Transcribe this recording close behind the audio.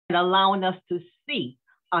allowing us to see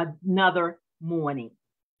another morning.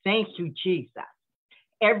 Thank you, Jesus.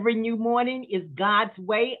 Every new morning is God's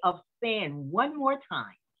way of saying one more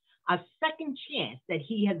time, a second chance that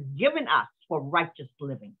he has given us for righteous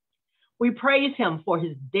living. We praise him for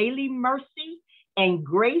his daily mercy and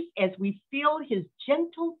grace as we feel his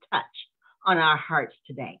gentle touch on our hearts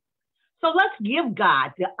today. So let's give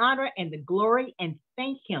God the honor and the glory and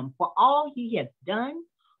thank him for all he has done,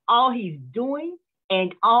 all he's doing,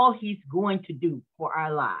 and all he's going to do for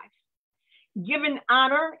our lives. Giving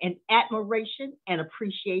honor and admiration and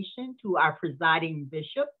appreciation to our presiding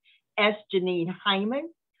bishop, S. Janine Hyman,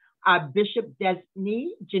 our bishop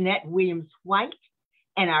designate, Jeanette Williams-White,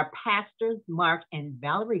 and our pastors, Mark and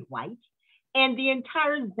Valerie White, and the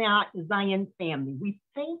entire Zion family. We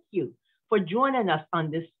thank you for joining us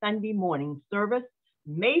on this Sunday morning service,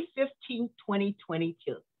 May 15, 2022.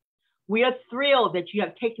 We are thrilled that you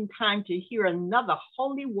have taken time to hear another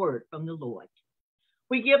holy word from the Lord.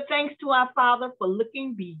 We give thanks to our Father for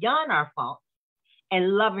looking beyond our faults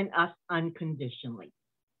and loving us unconditionally.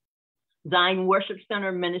 Zion Worship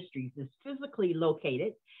Center Ministries is physically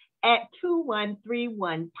located at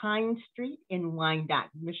 2131 Pine Street in Wyandotte,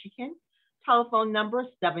 Michigan. Telephone number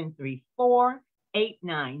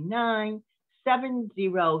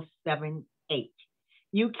 734-899-7078.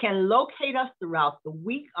 You can locate us throughout the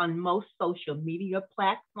week on most social media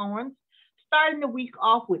platforms, starting the week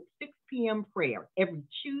off with 6 p.m. prayer every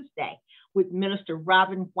Tuesday with Minister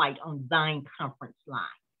Robin White on Zion Conference Line.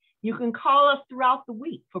 You can call us throughout the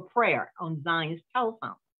week for prayer on Zion's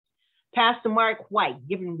telephone. Pastor Mark White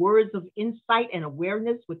giving words of insight and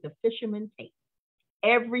awareness with the Fisherman Tape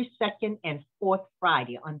every second and fourth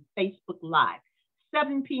Friday on Facebook Live,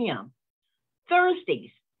 7 p.m.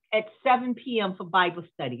 Thursdays at 7 p.m. for Bible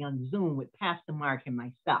study on Zoom with Pastor Mark and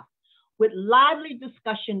myself, with lively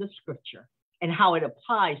discussion of scripture and how it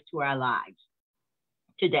applies to our lives.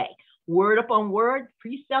 Today, word upon word,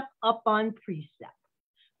 precept upon precept.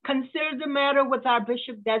 Consider the matter with our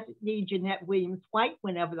Bishop Designate Jeanette Williams-White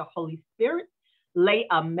whenever the Holy Spirit lay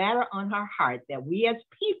a matter on her heart that we as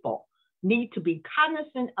people need to be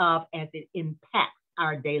cognizant of as it impacts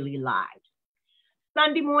our daily lives.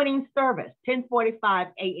 Sunday morning service,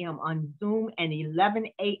 10:45 a.m. on Zoom and 11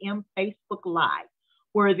 a.m. Facebook Live,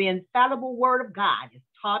 where the infallible word of God is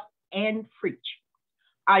taught and preached.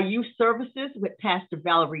 Our youth services with Pastor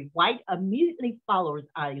Valerie White immediately follows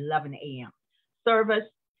our 11 a.m. service.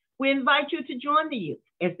 We invite you to join the youth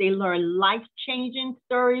as they learn life-changing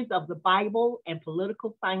stories of the Bible and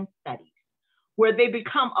political science studies, where they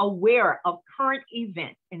become aware of current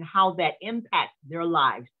events and how that impacts their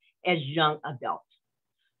lives as young adults.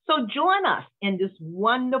 So join us in this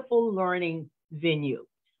wonderful learning venue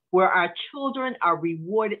where our children are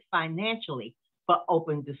rewarded financially for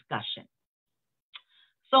open discussion.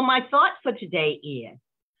 So my thought for today is,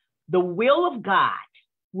 the will of God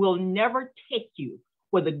will never take you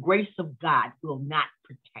where the grace of God will not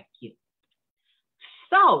protect you.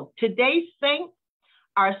 So today's saint,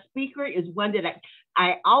 our speaker, is one that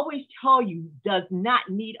I always tell you does not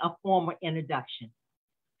need a formal introduction.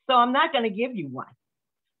 So I'm not going to give you one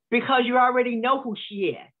because you already know who she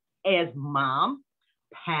is as mom,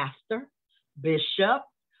 pastor, bishop,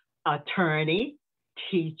 attorney,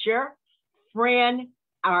 teacher, friend,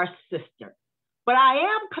 our sister. But I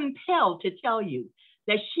am compelled to tell you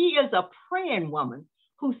that she is a praying woman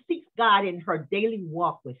who seeks God in her daily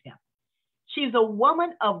walk with him. She's a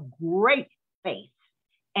woman of great faith,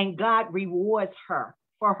 and God rewards her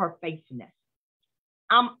for her faithfulness.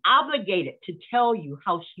 I'm obligated to tell you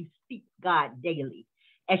how she seeks God daily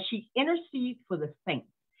as she intercedes for the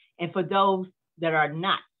saints and for those that are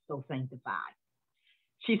not so sanctified.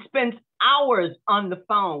 She spends hours on the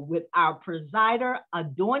phone with our presider,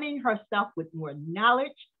 adorning herself with more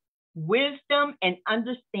knowledge, wisdom, and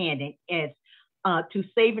understanding as to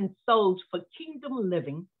saving souls for kingdom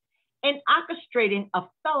living and orchestrating a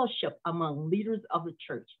fellowship among leaders of the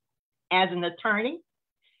church. As an attorney,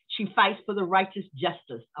 she fights for the righteous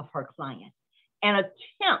justice of her clients and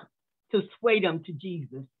attempts to sway them to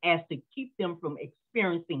Jesus as to keep them from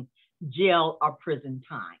experiencing jail or prison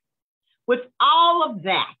time. With all of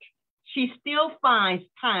that, she still finds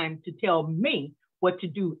time to tell me what to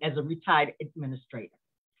do as a retired administrator.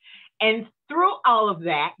 And through all of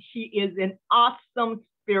that, she is an awesome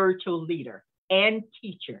spiritual leader and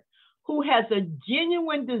teacher who has a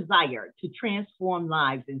genuine desire to transform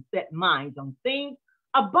lives and set minds on things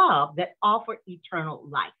above that offer eternal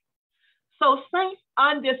life. So saints,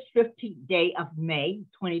 on this 15th day of May,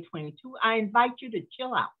 2022, I invite you to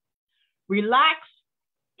chill out, relax,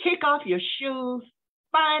 kick off your shoes,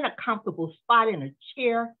 find a comfortable spot in a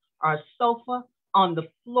chair or a sofa on the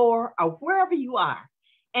floor, or wherever you are,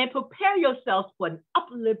 and prepare yourselves for an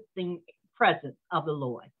uplifting presence of the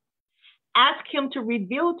Lord. Ask Him to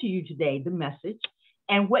reveal to you today the message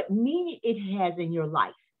and what meaning it has in your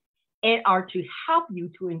life, and are to help you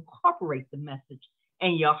to incorporate the message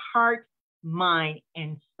in your heart, mind,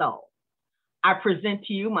 and soul. I present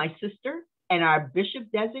to you my sister and our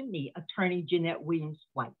Bishop Designate, Attorney Jeanette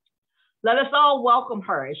Williams-White. Let us all welcome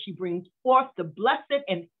her as she brings forth the blessed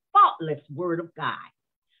and faultless Word of God.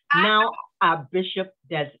 Now, our Bishop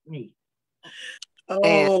Designate.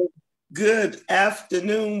 Oh, good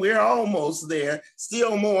afternoon. We're almost there,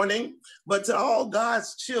 still morning, but to all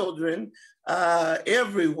God's children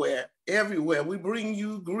everywhere, we bring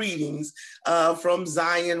you greetings from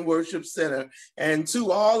Zion Worship Center. And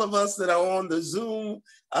to all of us that are on the Zoom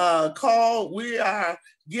call, we are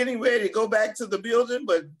getting ready to go back to the building,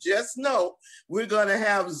 but just know we're going to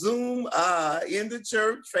have Zoom in the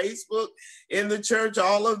church, Facebook in the church.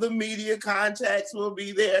 All of the media contacts will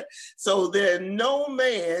be there, so that no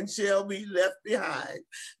man shall be left behind.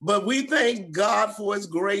 But we thank God for His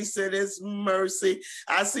grace and His mercy.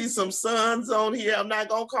 I see some sons on here. I'm not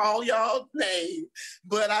going to call y'all names,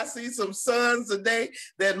 but I see some sons today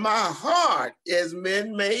that my heart has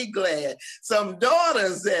been made glad. Some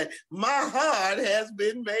daughters that my heart has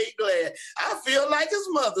been made glad. I feel like it's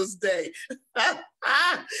Mother's Day.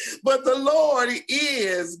 But the Lord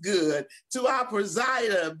is good. To our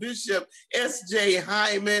presider, Bishop S.J.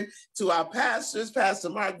 Hyman, to our pastors, Pastor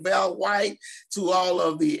Mark Bell White, to all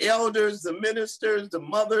of the elders, the ministers, the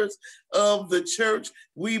mothers of the church,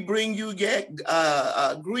 we bring you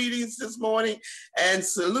greetings this morning and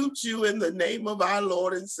salute you in the name of our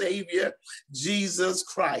Lord and Savior, Jesus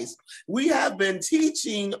Christ. We have been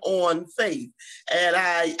teaching on faith, and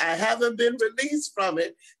I haven't been released from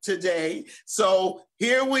it today. So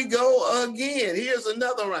here we go again. Here's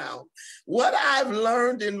another round. What I've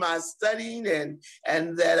learned in my studying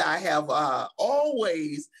and that I have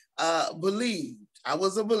always believed. I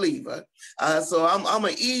was a believer, so I'm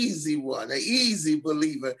an easy one, an easy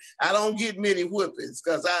believer. I don't get many whippings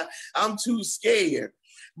because I'm too scared.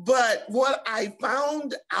 But what I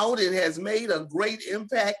found out, it has made a great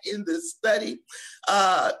impact in this study.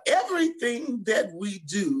 Everything that we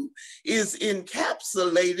do is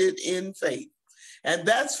encapsulated in faith. And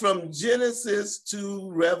that's from Genesis to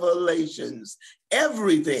Revelations,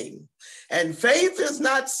 everything. And faith is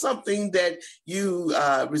not something that you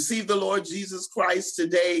receive the Lord Jesus Christ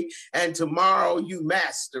today and tomorrow you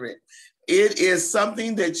master it. It is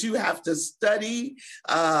something that you have to study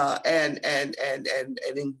and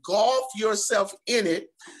engulf yourself in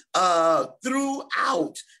it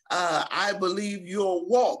throughout, I believe, your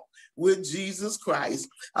walk with Jesus Christ,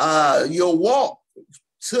 your walk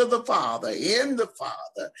to the Father, in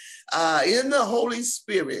the Holy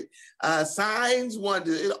Spirit, signs,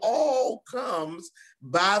 wonders. It all comes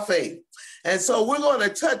by faith. And so we're going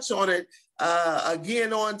to touch on it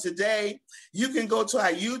again on today. You can go to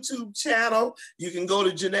our YouTube channel. You can go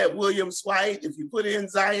to Jeanette Williams-White. If you put in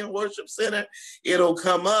Zion Worship Center, it'll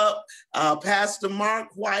come up. Pastor Mark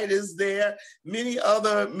White is there, many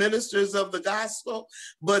other ministers of the gospel.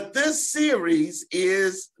 But this series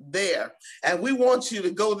is there. And we want you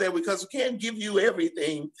to go there because we can't give you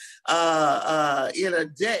everything in a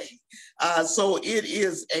day. So it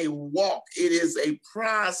is a walk. It is a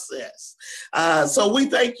process. So we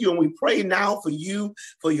thank you and we pray now for you,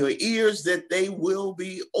 for your ears, that they will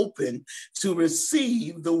be open to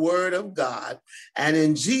receive the word of God. And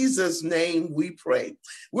in Jesus' name we pray.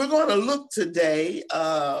 We're going to look today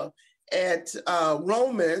at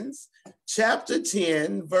Romans chapter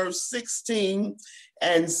 10, verse 16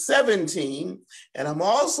 and 17. And I'm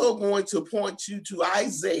also going to point you to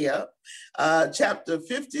Isaiah chapter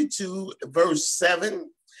 52, verse 7,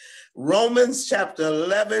 Romans chapter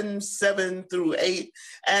 11, 7 through 8.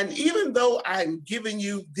 And even though I'm giving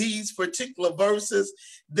you these particular verses,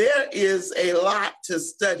 there is a lot to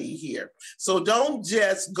study here. So don't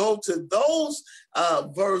just go to those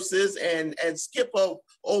verses and skip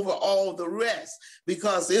over all the rest,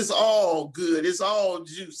 because it's all good, it's all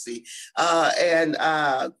juicy, and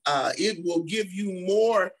it will give you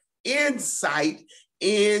more insight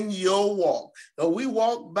in your walk. So we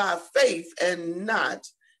walk by faith and not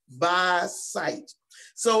by sight.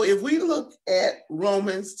 So if we look at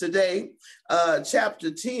Romans today,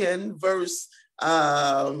 chapter 10, verse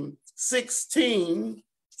 16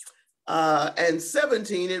 and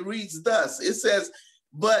 17, it reads thus. It says,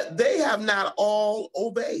 "But they have not all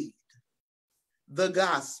obeyed the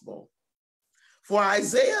gospel. For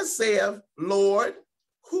Isaiah saith, Lord,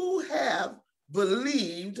 who have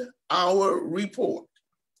believed our report?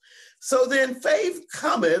 So then faith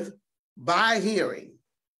cometh by hearing,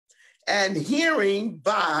 and hearing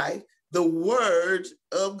by the word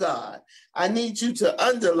of God. I need you to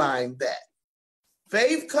underline that.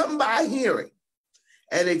 Faith comes by hearing,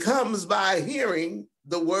 and it comes by hearing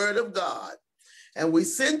the word of God. And we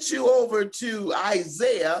sent you over to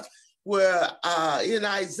Isaiah, where in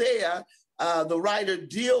Isaiah, the writer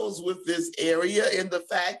deals with this area in the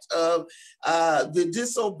fact of the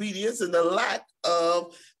disobedience and the lack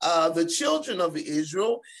of the children of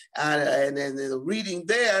Israel. And the reading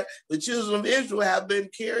there, the children of Israel have been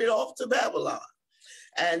carried off to Babylon.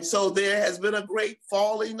 And so there has been a great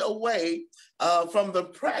falling away from the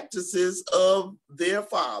practices of their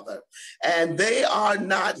father. And they are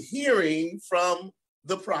not hearing from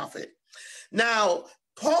the prophet. Now,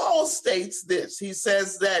 Paul states this. He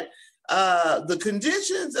says that the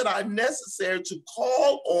conditions that are necessary to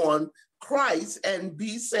call on Christ and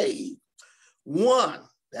be saved. One,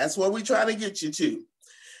 that's what we're trying to get you to.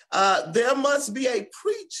 There must be a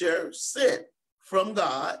preacher sent from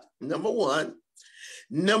God, number one.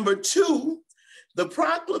 Number two, the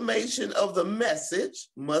proclamation of the message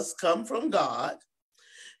must come from God.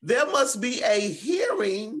 There must be a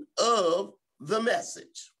hearing of the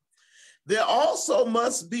message. There also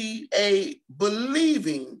must be a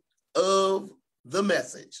believing of the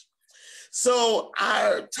message. So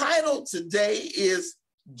our title today is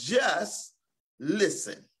Just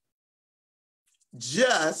Listen.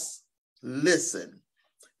 Just listen.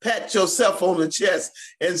 Pat yourself on the chest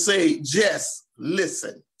and say, just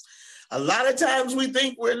listen. A lot of times we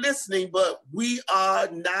think we're listening, but we are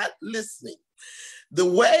not listening. The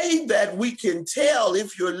way that we can tell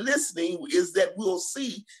if you're listening is that we'll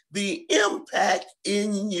see the impact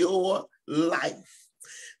in your life.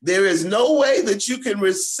 There is no way that you can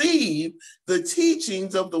receive the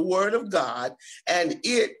teachings of the word of God and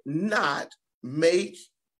it not make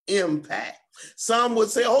impact. Some would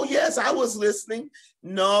say, oh yes, I was listening.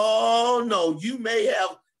 No, you may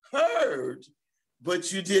have heard,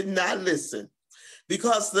 but you did not listen,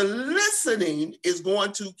 because the listening is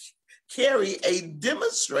going to carry a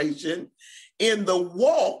demonstration in the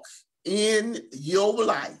walk in your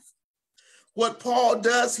life. What Paul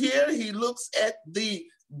does here, he looks at the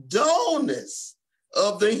dullness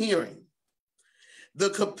of the hearing, the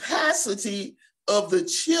capacity of the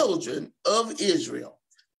children of Israel,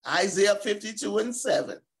 Isaiah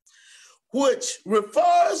 52:7, which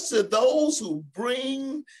refers to those who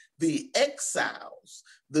bring the exiles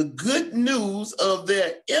the good news of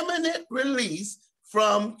their imminent release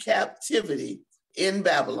from captivity in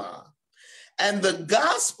Babylon, and the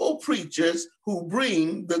gospel preachers who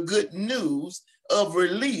bring the good news of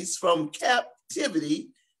release from captivity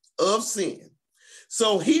of sin.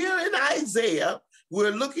 So here in Isaiah,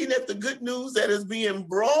 we're looking at the good news that is being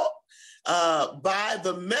brought by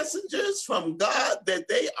the messengers from God, that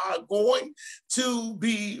they are going to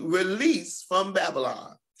be released from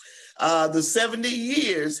Babylon. The 70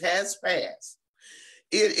 years has passed.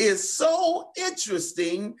 It is so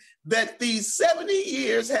interesting that these 70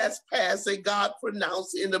 years has passed that God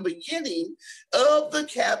pronounced in the beginning of the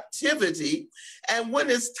captivity. And when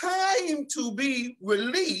it's time to be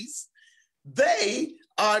released, they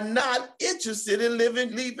are not interested in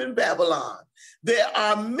leaving Babylon. There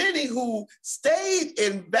are many who stayed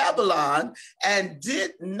in Babylon and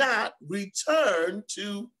did not return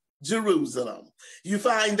to Jerusalem. You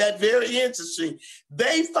find that very interesting.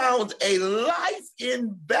 They found a life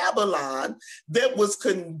in Babylon that was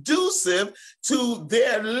conducive to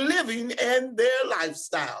their living and their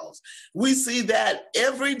lifestyles. We see that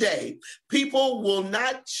every day. People will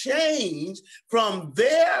not change from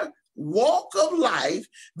their walk of life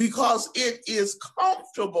because it is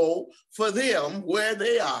comfortable for them where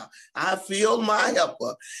they are. I feel my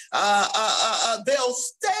helper. They'll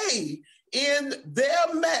stay in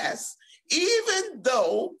their mess, even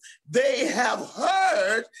though they have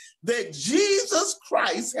heard that Jesus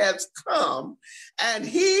Christ has come and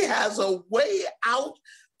he has a way out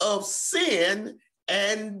of sin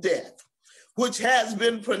and death, which has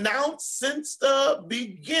been pronounced since the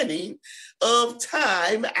beginning of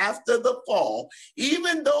time after the fall.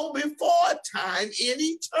 Even though before time, in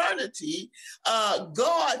eternity,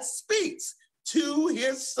 God speaks to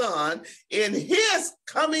his son in his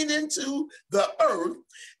coming into the earth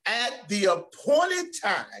at the appointed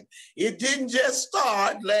time. It didn't just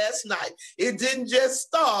start last night. It didn't just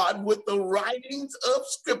start with the writings of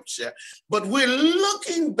scripture, but we're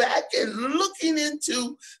looking back and looking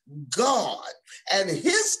into God and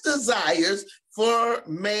his desires for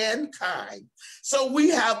mankind. So we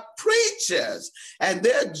have preachers, and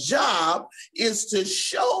their job is to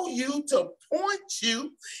show you, to point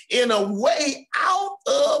you in a way out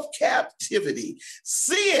of captivity.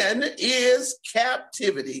 Sin is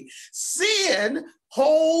captivity. Sin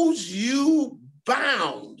holds you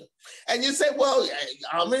bound. And you say, well,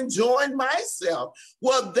 I'm enjoying myself.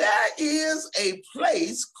 Well, there is a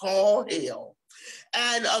place called hell.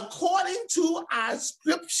 And according to our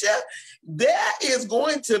scripture, there is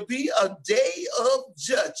going to be a day of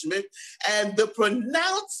judgment, and the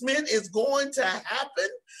pronouncement is going to happen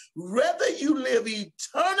whether you live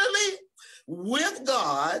eternally with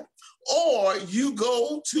God or you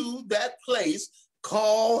go to that place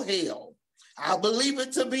called hell. I believe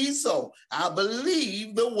it to be so. I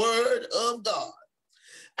believe the word of God.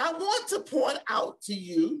 I want to point out to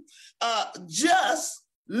you, just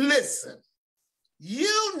listen.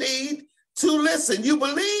 You need to listen. You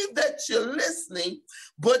believe that you're listening,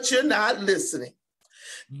 but you're not listening.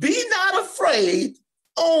 Be not afraid,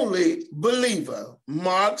 only believer,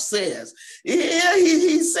 Mark says. Here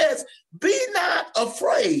he says, be not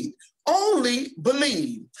afraid, only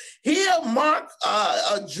believe. Here Mark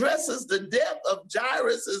addresses the death of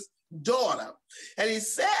Jairus' daughter. And he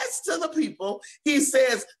says to the people, he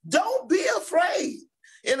says, don't be afraid.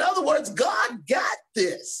 In other words, God got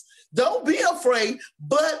this. Don't be afraid,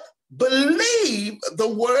 but believe the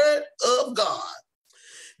word of God.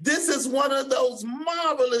 This is one of those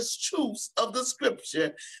marvelous truths of the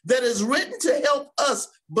scripture that is written to help us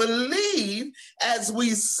believe as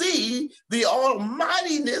we see the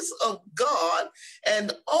almightiness of God,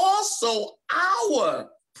 and also our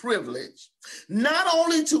privilege, not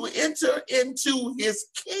only to enter into his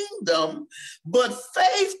kingdom, but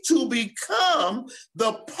faith to become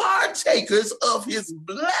the partakers of his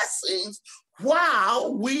blessings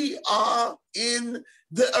while we are in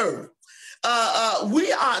the earth.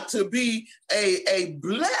 We are to be a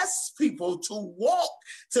blessed people, to walk,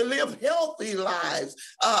 to live healthy lives,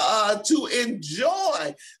 to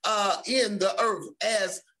enjoy in the earth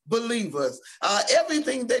as believers.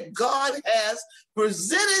 Everything that God has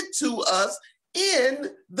presented to us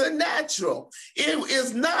in the natural. It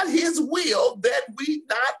is not his will that we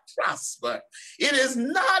not prosper. It is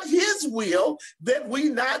not his will that we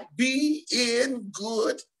not be in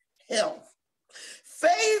good health.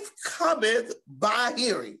 Faith cometh by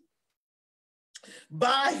hearing.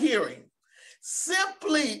 By hearing.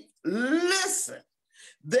 Simply listen.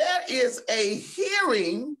 There is a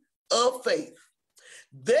hearing of faith.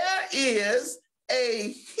 There is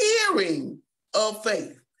a hearing of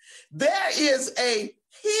faith. There is a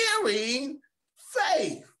hearing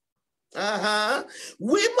faith.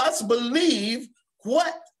 We must believe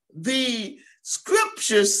what the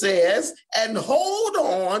scripture says and hold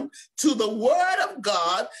on to the word of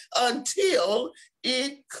God until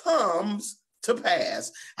it comes to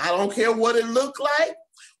pass. I don't care what it look like,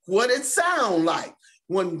 what it sound like.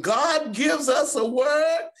 When God gives us a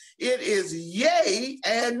word, it is yea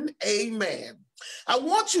and amen. I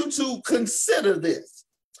want you to consider this.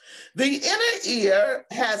 The inner ear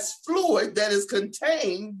has fluid that is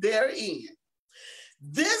contained therein.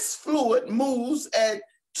 This fluid moves at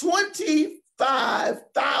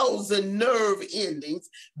 25,000 nerve endings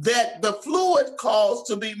that the fluid caused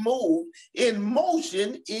to be moved in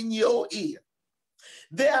motion in your ear.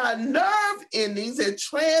 There are nerve endings that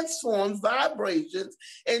transform vibrations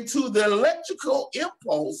into the electrical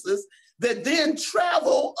impulses that then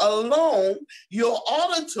travel along your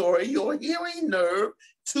auditory, your hearing nerve,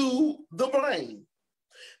 to the brain.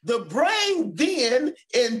 The brain then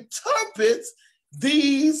interprets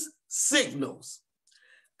these signals.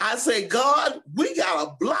 I say, God, we got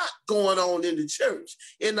a block going on in the church,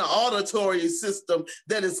 in the auditory system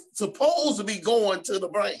that is supposed to be going to the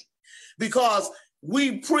brain, because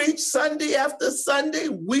we preach Sunday after Sunday,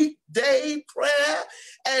 weekday prayer,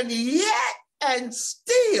 and yet and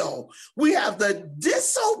still we have the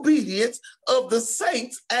disobedience of the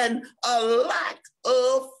saints and a lack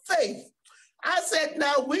of faith. I said,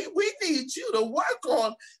 now we need you to work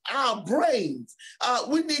on our brains.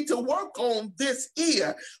 We need to work on this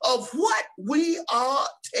ear of what we are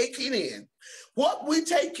taking in, what we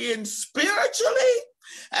take in spiritually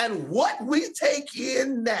and what we take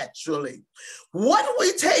in naturally. What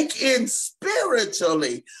we take in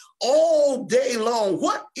spiritually all day long,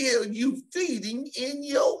 what are you feeding in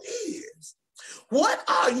your ears? What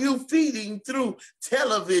are you feeding through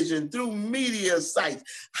television, through media sites?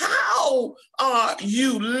 How are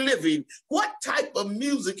you living? What type of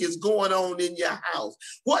music is going on in your house?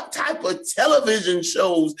 What type of television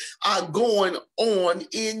shows are going on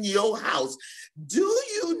in your house? Do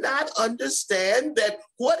you not understand that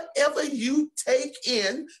whatever you take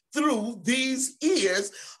in through these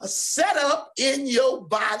ears are set up in your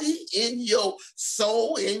body, in your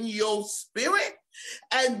soul, in your spirit?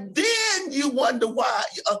 And then you wonder why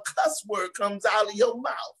a cuss word comes out of your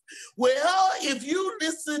mouth. Well, if you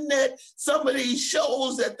listen at some of these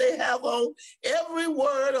shows that they have on, every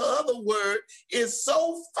word or other word is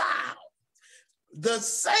so foul. The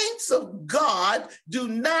saints of God do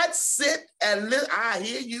not sit and listen. I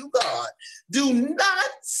hear you, God. Do not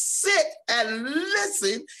sit and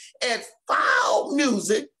listen at foul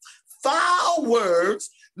music, foul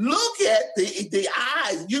words. Look at the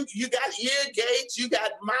eyes. You got ear gates, you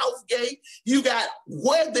got mouth gate, you got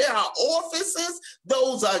where there are orifices.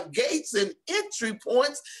 Those are gates and entry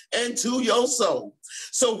points into your soul.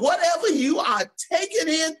 So whatever you are taking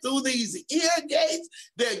in through these ear gates,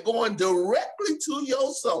 they're going directly to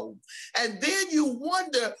your soul. And then you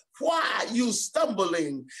wonder why you're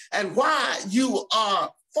stumbling and why you are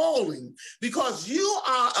falling, because you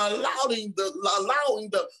are allowing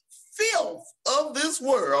the filth of this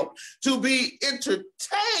world to be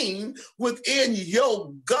entertained within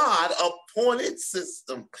your God-appointed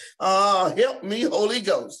system. Help me, Holy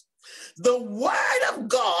Ghost. The word of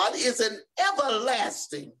God is an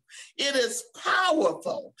everlasting. It is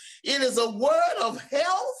powerful. It is a word of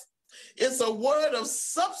health. It's a word of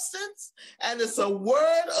substance, and it's a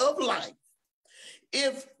word of life.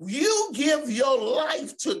 If you give your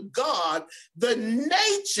life to God, the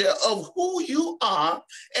nature of who you are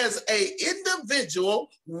as an individual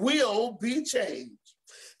will be changed.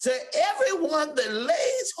 To everyone that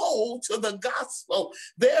lays hold to the gospel,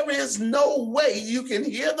 there is no way you can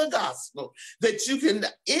hear the gospel, that you can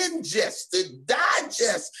ingest it,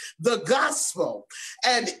 digest the gospel,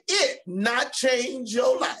 and it not change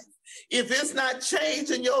your life. If it's not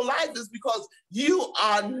changing your life, it's because you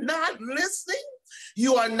are not listening.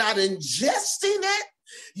 You are not ingesting it.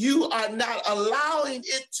 You are not allowing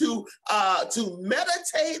it to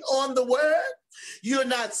meditate on the word. You're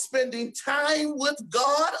not spending time with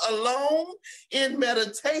God alone in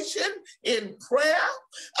meditation, in prayer,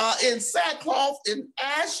 in sackcloth, in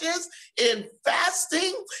ashes, in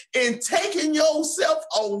fasting, in taking yourself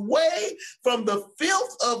away from the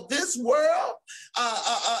filth of this world,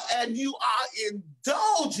 and you are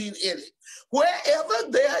indulging in it. Wherever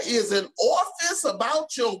there is an orifice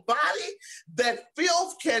about your body that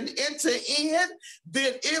filth can enter in,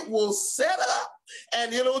 then it will set up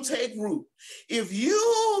and it'll take root. If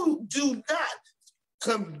you do not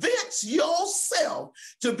convince yourself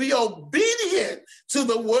to be obedient to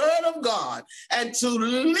the word of God and to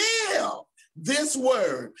live this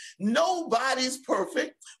word, nobody's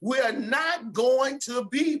perfect. We are not going to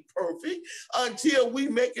be perfect until we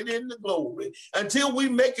make it into glory, until we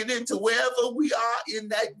make it into wherever we are in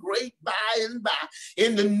that great by and by,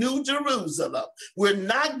 in the New Jerusalem. We're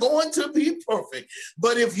not going to be perfect.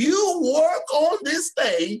 But if you work on this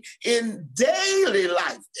thing in daily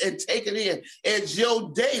life and take it in as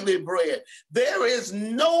your daily bread, there is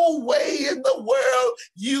no way in the world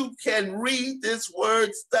you can read this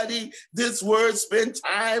word, study this word, spend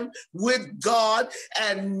time with God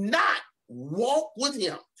and not walk with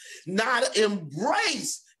him, not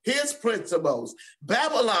embrace his principles.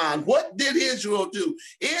 Babylon, what did Israel do?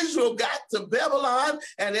 Israel got to Babylon,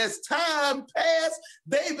 and as time passed,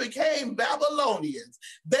 they became Babylonians.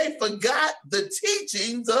 They forgot the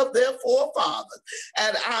teachings of their forefathers.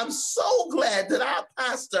 And I'm so glad that our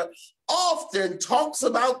pastor often talks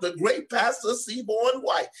about the great pastor Seaborn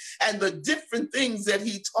White and the different things that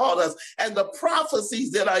he taught us and the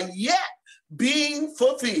prophecies that are yet being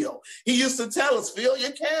fulfilled. He used to tell us, fill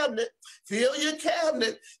your cabinet, fill your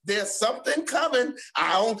cabinet. There's something coming.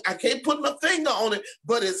 I can't put my finger on it,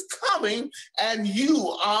 but it's coming, and you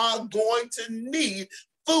are going to need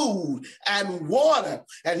food and water.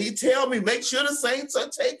 And he tell me, make sure the saints are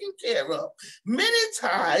taken care of. Many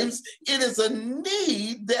times it is a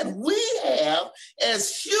need that we have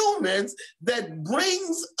as humans that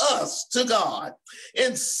brings us to God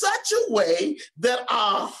in such a way that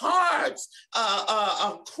our hearts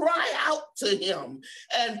cry out to him,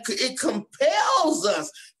 and it compels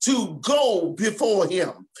us to go before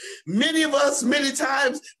him. Many of us, many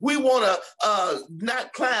times, we want to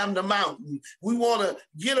not climb the mountain. We want to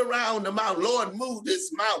get around the mountain. Lord, move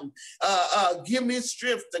this mountain. Give me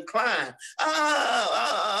strength to climb.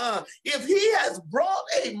 If he has brought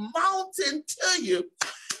a mountain to you,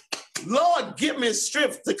 Lord, give me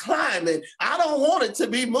strength to climb it. I don't want it to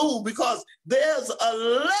be moved because there's a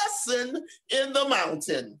lesson in the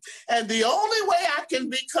mountain. And the only way I can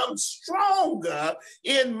become stronger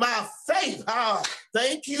in my faith,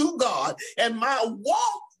 thank you, God, and my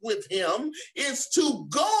walk with him is to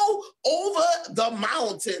go over the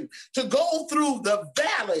mountain, to go through the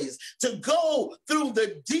valleys, to go through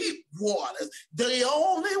the deep waters. The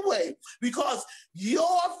only way, because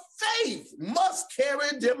your faith must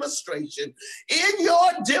carry demonstration. In your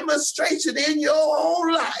demonstration in your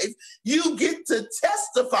own life, you get to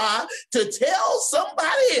testify to tell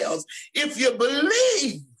somebody else. If you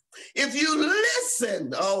believe, if you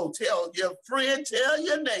listen, tell your friend, tell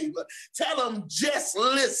your neighbor, tell them just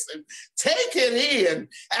listen, take it in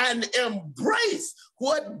and embrace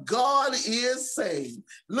what God is saying.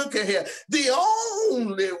 Look at here. The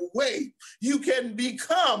only way you can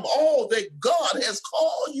become all that God has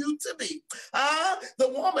called you to be. The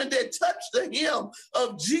woman that touched the hem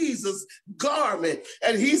of Jesus' garment,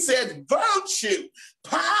 and he said, virtue,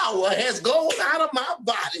 power has gone out of my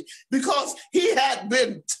body, because he had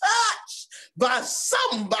been touched by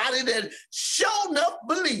somebody that sure enough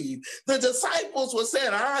believed. The disciples were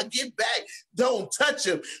saying, get back, don't touch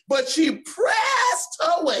him. But she pressed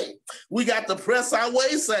her way. We got to press our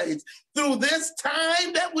way, saints. Through this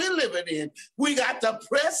time that we're living in, we got to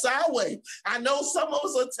press our way. I know some of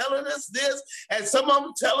us are telling us this, and some of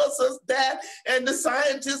them tell us that, and the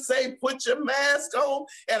scientists say, put your mask on,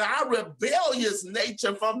 and our rebellious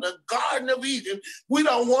nature from the Garden of Eden, we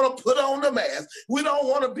don't want to put on the mask. We don't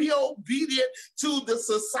want to be obedient to the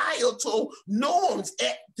societal norms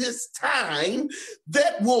at this time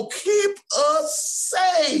that will keep us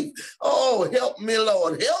safe. Oh, help me,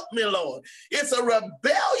 Lord. Help me, Lord. It's a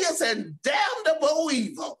rebellious and damnable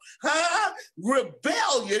evil.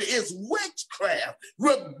 Rebellion is witchcraft.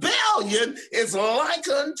 Rebellion is like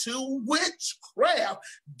unto witchcraft.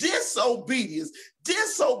 Disobedience.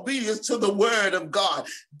 Disobedience to the word of God,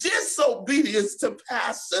 disobedience to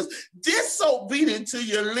pastors, disobedience to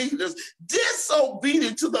your leaders,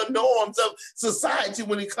 disobedience to the norms of society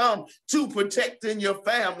when it comes to protecting your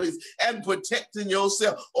families and protecting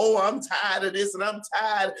yourself. Oh, I'm tired of this and I'm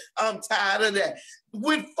tired of that.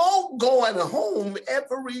 With folk going home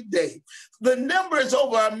every day, the number is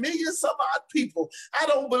over 1 million some odd people. I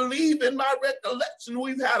don't believe in my recollection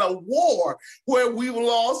we've had a war where we've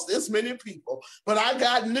lost this many people. But I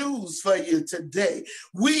got news for you today.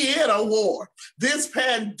 We in a war. This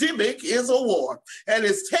pandemic is a war, and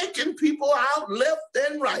it's taking people out left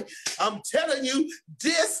and right. I'm telling you,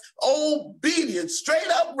 disobedience, straight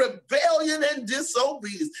up rebellion and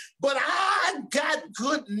disobedience. But I got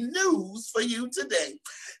good news for you today.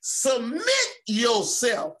 Submit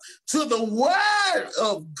yourself to the word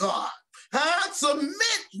of God. Submit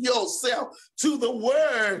yourself to the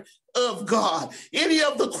word of God. Any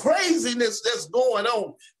of the craziness that's going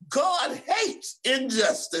on, God hates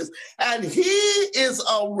injustice, and he is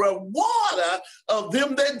a rewarder of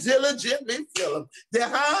them that diligently feel him.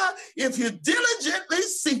 If you diligently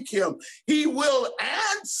seek him, he will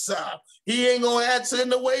answer. He ain't gonna answer in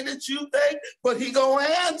the way that you think, but he gonna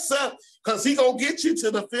answer, because he gonna get you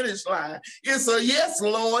to the finish line. It's a yes,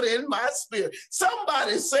 Lord, in my spirit.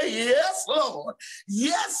 Somebody say, yes, Lord.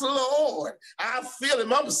 Yes, Lord. I feel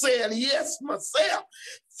him. I'm saying yes myself.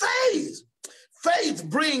 Faith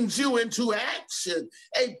brings you into action,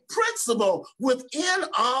 a principle within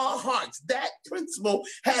our hearts. That principle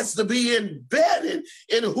has to be embedded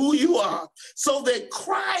in who you are so that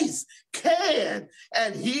Christ can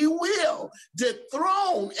and he will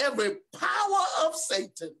dethrone every power of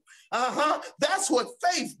Satan. That's what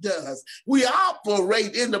faith does. We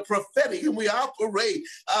operate in the prophetic and we operate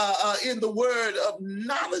in the word of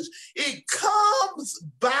knowledge. It comes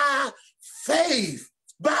by faith.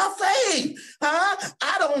 By faith.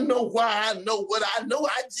 I don't know why I know what I know.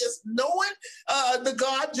 I just know it. The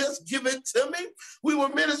God just give it to me. We were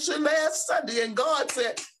ministering last Sunday and God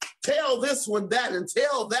said, tell this one that and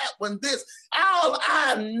tell that one this. All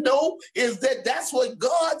I know is that that's what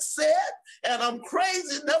God said, and I'm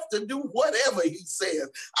crazy enough to do whatever he says.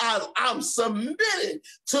 I'm submitted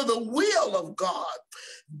to the will of God.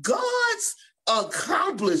 God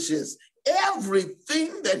accomplishes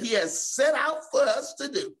everything that he has set out for us to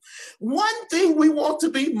do. One thing we want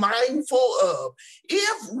to be mindful of,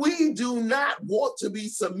 if we do not want to be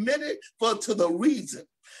submitted to the reason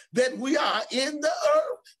that we are in the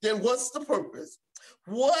earth, then what's the purpose?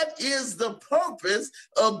 what is the purpose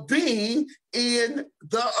of being in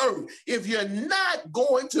the earth? If you're not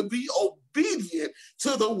going to be obedient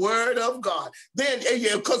to the word of God, then,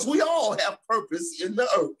 because we all have purpose in the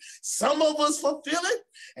earth. Some of us fulfill it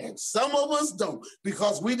and some of us don't,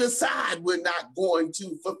 because we decide we're not going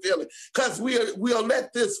to fulfill it, because we'll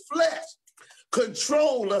let this flesh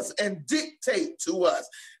control us and dictate to us.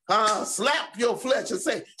 Slap your flesh and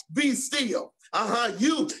say, be still.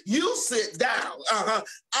 You sit down.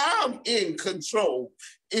 I'm in control.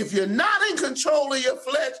 If you're not in control of your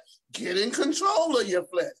flesh, get in control of your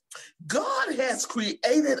flesh. God has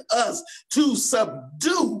created us to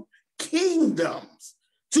subdue kingdoms,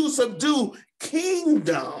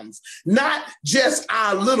 not just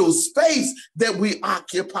our little space that we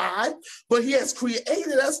occupy, but he has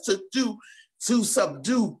created us to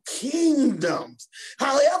subdue kingdoms.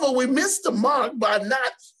 However, we miss the mark by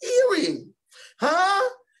not hearing.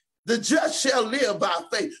 The just shall live by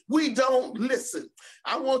faith. We don't listen.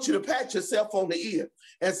 I want you to pat yourself on the ear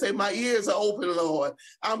and say, my ears are open, Lord.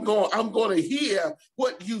 I'm going to hear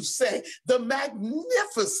what you say. The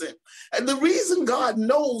magnificent. And the reason God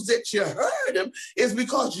knows that you heard him is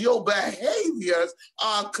because your behaviors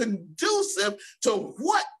are conducive to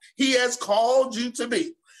what he has called you to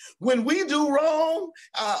be. When we do wrong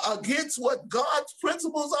against what God's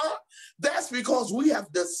principles are, that's because we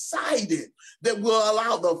have decided that we'll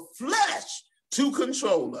allow the flesh to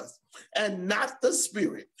control us and not the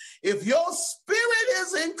spirit. If your spirit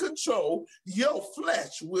is in control, your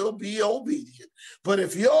flesh will be obedient. But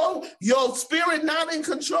if your spirit not in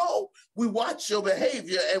control, we watch your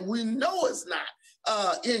behavior and we know it's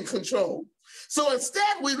not in control. So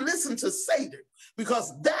instead we listen to Satan,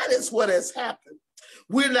 because that is what has happened.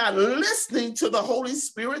 We're not listening to the Holy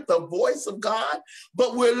Spirit, the voice of God,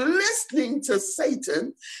 but we're listening to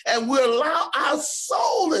Satan, and we allow our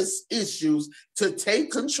soulless issues to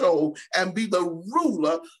take control and be the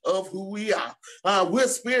ruler of who we are. We're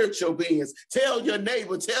spiritual beings. Tell your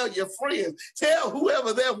neighbor, tell your friends, tell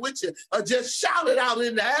whoever there with you, or just shout it out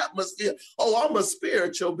in the atmosphere. Oh, I'm a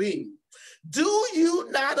spiritual being. Do you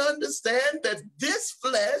not understand that this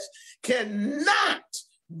flesh cannot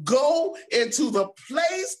go into the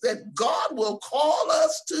place that God will call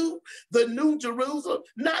us to, the New Jerusalem,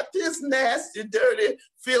 not this nasty, dirty,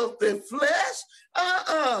 filthy flesh,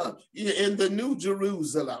 in the New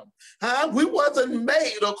Jerusalem. We wasn't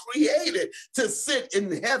made or created to sit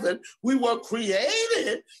in heaven. We were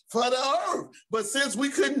created for the earth. But since we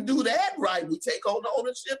couldn't do that right, we take on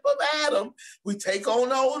ownership of Adam.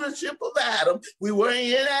 We were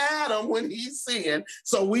in Adam when he sinned,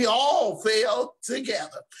 so we all fell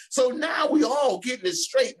together. So now we all getting it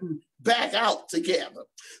straightened back out together.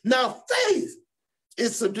 Now faith, it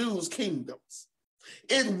subdues kingdoms.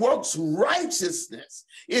 It works righteousness.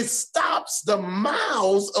 It stops the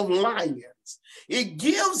mouths of lions. It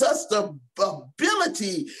gives us the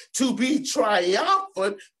ability to be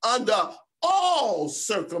triumphant under all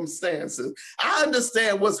circumstances. I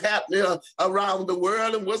understand what's happening around the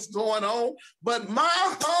world and what's going on, but my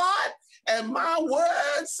heart and my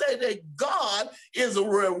words say that God is a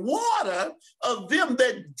rewarder of them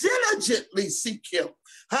that diligently seek him.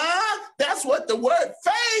 That's what the word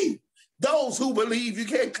faith. Those who believe, you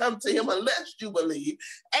can't come to him unless you believe.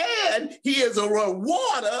 And he is a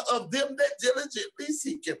rewarder of them that diligently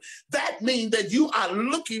seek him. That means that you are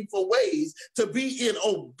looking for ways to be in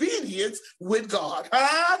obedience with God.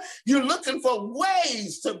 You're looking for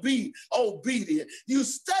ways to be obedient. You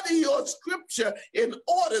study your scripture in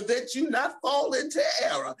order that you not fall into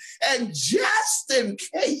error. And just in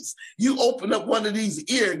case you open up one of these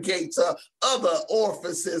ear gates or other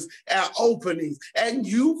orifices and openings and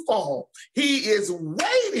you fall, he is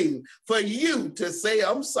waiting for you to say,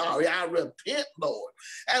 I'm sorry, I repent, Lord.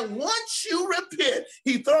 And once you repent,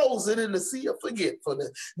 he throws it in the sea of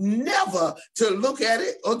forgetfulness, never to look at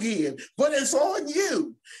it again. But it's on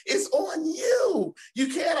you. It's on you. You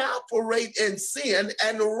can't operate in sin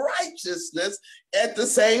and righteousness at the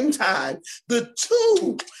same time. The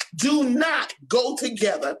two do not go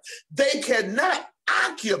together. They cannot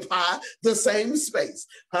occupy the same space.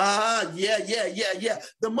 Yeah.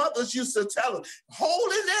 The mothers used to tell them,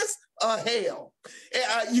 holiness or hell.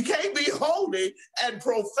 You can't be holy and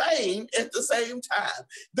profane at the same time.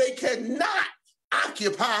 They cannot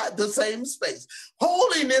occupy the same space.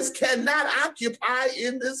 Holiness cannot occupy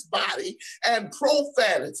in this body, and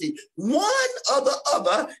profanity, one or the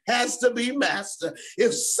other, has to be master.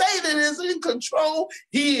 If Satan is in control,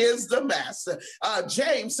 he is the master.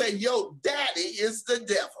 James say, your daddy is the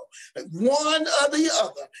devil. one or the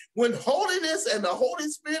other. When holiness and the Holy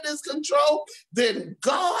Spirit is controlled, then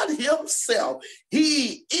God himself,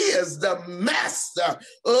 he is the master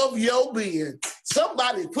of your being.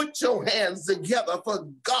 Somebody put your hands together for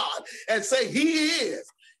God and say, he is.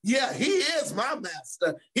 Yeah, he is my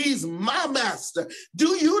master. He's my master.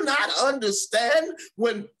 Do you not understand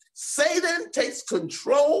when Satan takes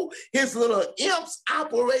control, his little imps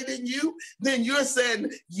operate in you, then you're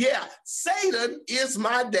saying, yeah, Satan is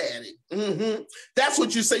my daddy. That's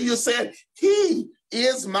what you say. You're saying, he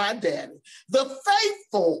is my daddy. The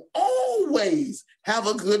faithful always have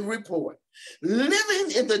a good report.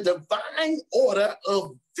 Living in the divine order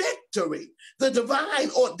of victory. The divine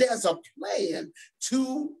order, there's a plan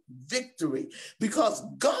to victory because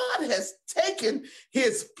God has taken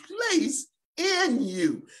his place in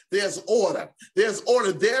you. There's order. There's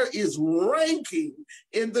order. There is ranking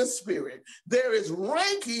in the spirit. There is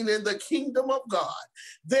ranking in the kingdom of God.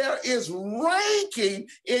 There is ranking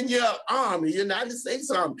in your army, United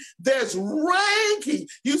States Army. There's ranking.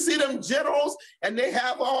 You see them generals and they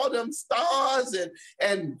have all them stars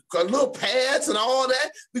and little pads and all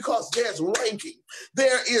that because there's ranking.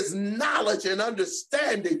 There is knowledge and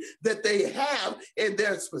understanding that they have in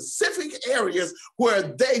their specific areas where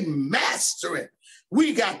they master it.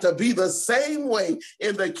 We got to be the same way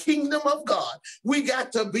in the kingdom of God. We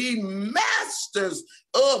got to be masters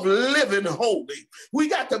of living holy. We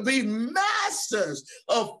got to be masters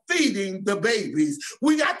of feeding the babies.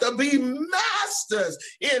 We got to be masters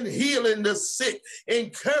in healing the sick,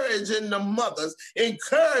 encouraging the mothers,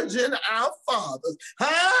 encouraging our fathers.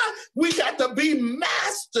 We got to be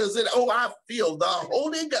masters. And oh, I feel the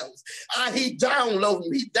Holy Ghost. He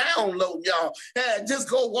downloading, y'all. Just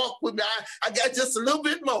go walk with me. I got just a little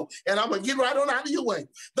bit more, and I'm going to get right on out of your way.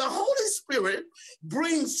 The Holy Spirit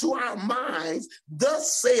brings to our minds,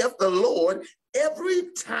 thus saith the Lord, every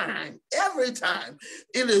time.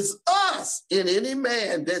 It is us in any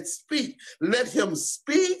man that speak. Let him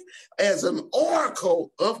speak as an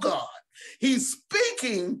oracle of God. He's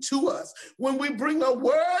speaking to us. When we bring a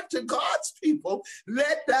word to God's people,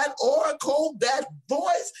 let that oracle, that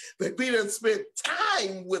voice, be to spend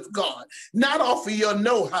time with God, not off of your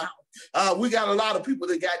know-how. We got a lot of people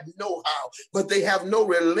that got know-how, but they have no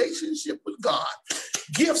relationship with God.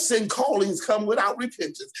 Gifts and callings come without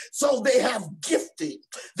repentance. So they have gifting.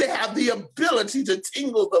 They have the ability to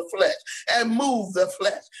tingle the flesh and move the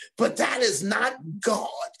flesh. But that is not God.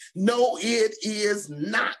 No, it is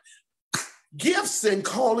not. Gifts and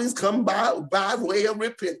callings come by way of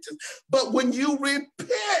repentance. But when you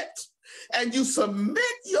repent and you submit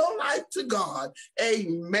your life to God,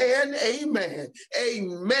 amen, amen,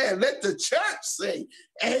 amen. Let the church say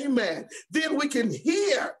amen. Then we can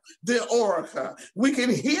hear the oracle. We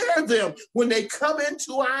can hear them when they come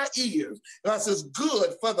into our ears. Because it's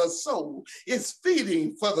good for the soul. It's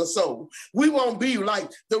feeding for the soul. We won't be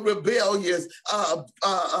like the rebellious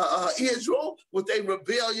Israel with a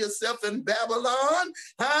rebellious self in Babylon.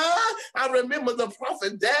 I remember the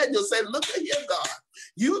prophet Daniel said, look at here, God.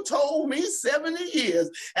 You told me 70 years,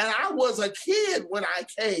 and I was a kid when I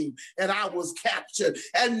came, and I was captured,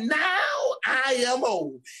 and now I am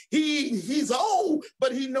old. He's old,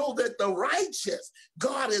 but he knows that the righteous,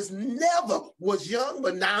 God is never was young,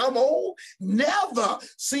 but now I'm old, never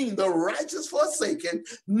seen the righteous forsaken,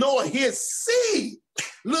 nor his seed.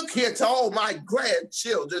 Look here to all my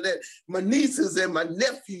grandchildren and my nieces and my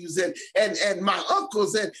nephews and my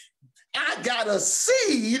uncles, and I got a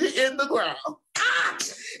seed in the ground.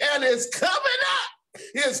 And it's coming up.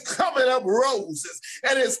 It's coming up roses.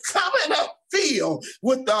 And it's coming up field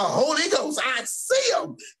with the Holy Ghost. I see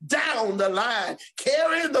them down the line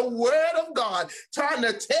carrying the word of God, trying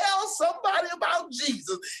to tell somebody about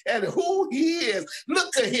Jesus and who he is.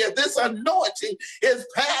 Look at here. This anointing is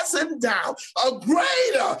passing down. A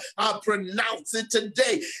greater, I pronounce it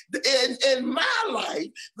today, in my life,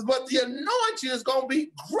 but the anointing is going to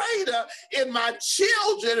be greater in my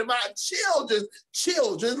children and my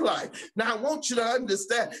children's life. Now, I want you to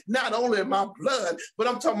understand, not only in my blood, but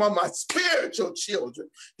I'm talking about my spiritual children.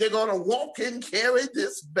 They're going to walk and carry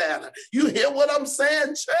this banner. You hear what I'm saying,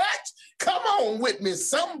 church? Come on with me,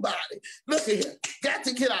 somebody. Look at here. Got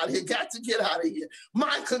to get out of here. Got to get out of here.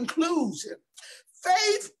 My conclusion,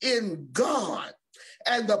 faith in God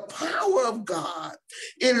and the power of God,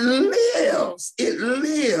 it lives.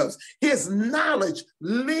 His knowledge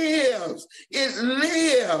lives. It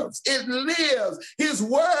lives. His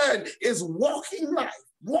word is walking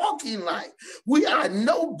life. We are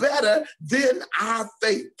no better than our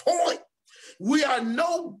faith. Point. We are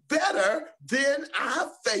no better than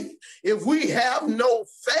our faith. If we have no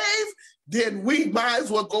faith, then we might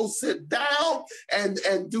as well go sit down and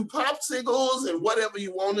do popsicles and whatever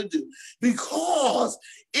you want to do, because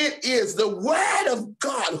it is the word of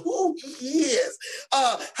God, who he is,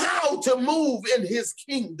 how to move in his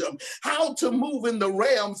kingdom, how to move in the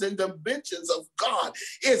realms and dimensions of God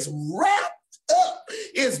is wrapped up,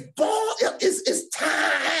 is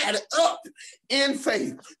tied up in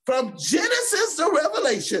faith. From Genesis to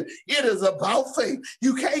Revelation, it is about faith.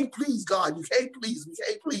 You can't please God. You can't please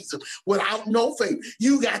him without no faith.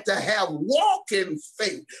 You got to have walking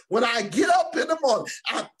faith. When I get up in the morning,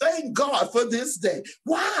 I thank God for this day.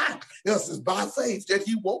 Why? This is by faith that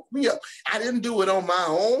he woke me up. I didn't do it on my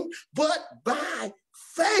own, but by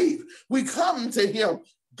faith. We come to him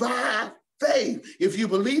by faith. If you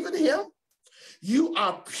believe in him, you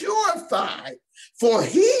are purified, for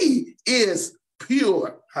he is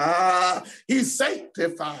pure. He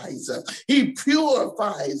sanctifies us. He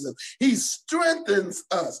purifies us. He strengthens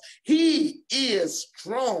us. He is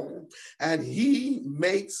strong, and he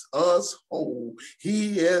makes us whole.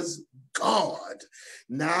 He is God.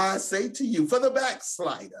 Now I say to you, for the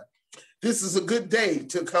backslider, this is a good day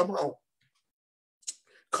to come home.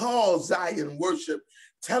 Call Zion Worship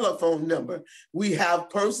telephone number. We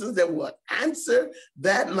have persons that will answer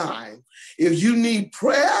that line. If you need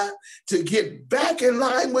prayer to get back in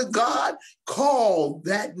line with God, call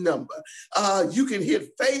that number. You can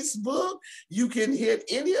hit Facebook, you can hit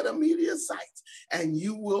any of the media sites, and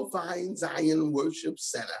you will find Zion Worship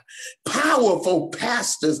Center. Powerful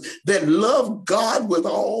pastors that love God with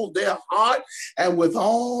all their heart and with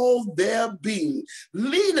all their being.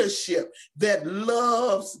 Leadership that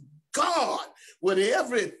loves God with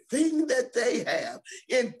everything that they have,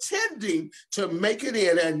 intending to make it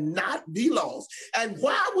in and not be lost. And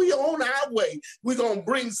while we're on our way, we're going to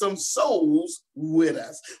bring some souls with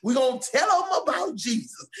us. We're going to tell them about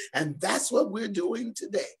Jesus. And that's what we're doing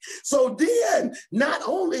today. So then, not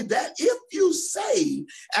only that, if you save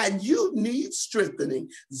and you need strengthening,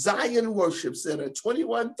 Zion Worship Center,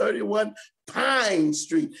 2131 Pine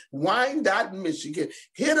Street, Wyandotte, Michigan.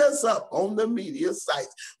 Hit us up on the media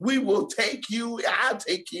sites. We will take you. I'll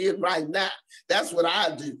take you in right now. That's what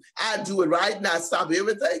I do. I do it right now. Stop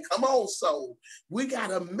everything. Come on, soul. We got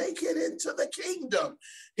to make it into the kingdom.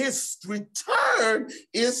 His return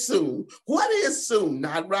is soon. What is soon?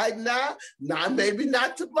 Not right now, maybe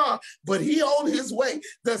not tomorrow, but he on his way.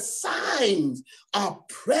 The signs are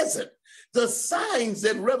present. The signs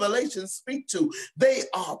that Revelation speak to, they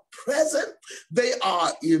are present, they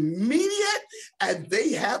are immediate, and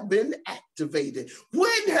they have been activated.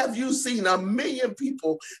 When have you seen 1 million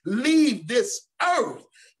people leave this earth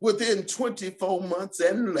within 24 months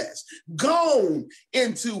and less, gone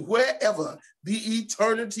into wherever the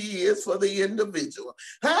eternity is for the individual?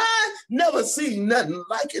 I never seen nothing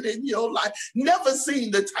like it in your life. Never seen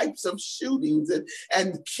the types of shootings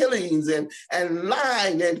and killings and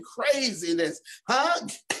lying and craziness.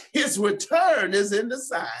 His return is in the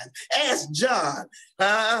signs. Ask John.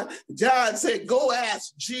 John said, go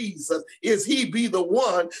ask Jesus, is he be the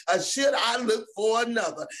one, or should I look for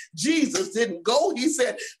another? Jesus didn't go. He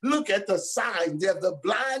said, look at the signs. Have the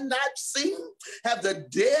blind not seen? Have the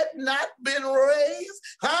dead not been raised?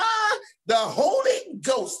 The Holy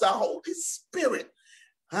Ghost, the Holy Spirit,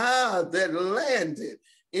 that landed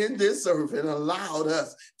in this earth and allowed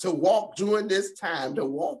us to walk during this time, to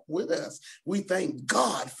walk with us. We thank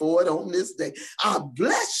God for it on this day. I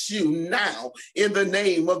bless you now in the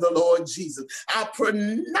name of the Lord Jesus. I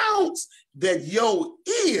pronounce that your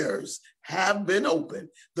ears have been opened.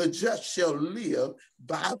 The just shall live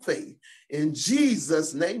by faith. In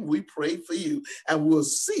Jesus' name we pray for you, and we'll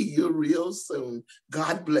see you real soon.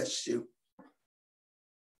 God bless you.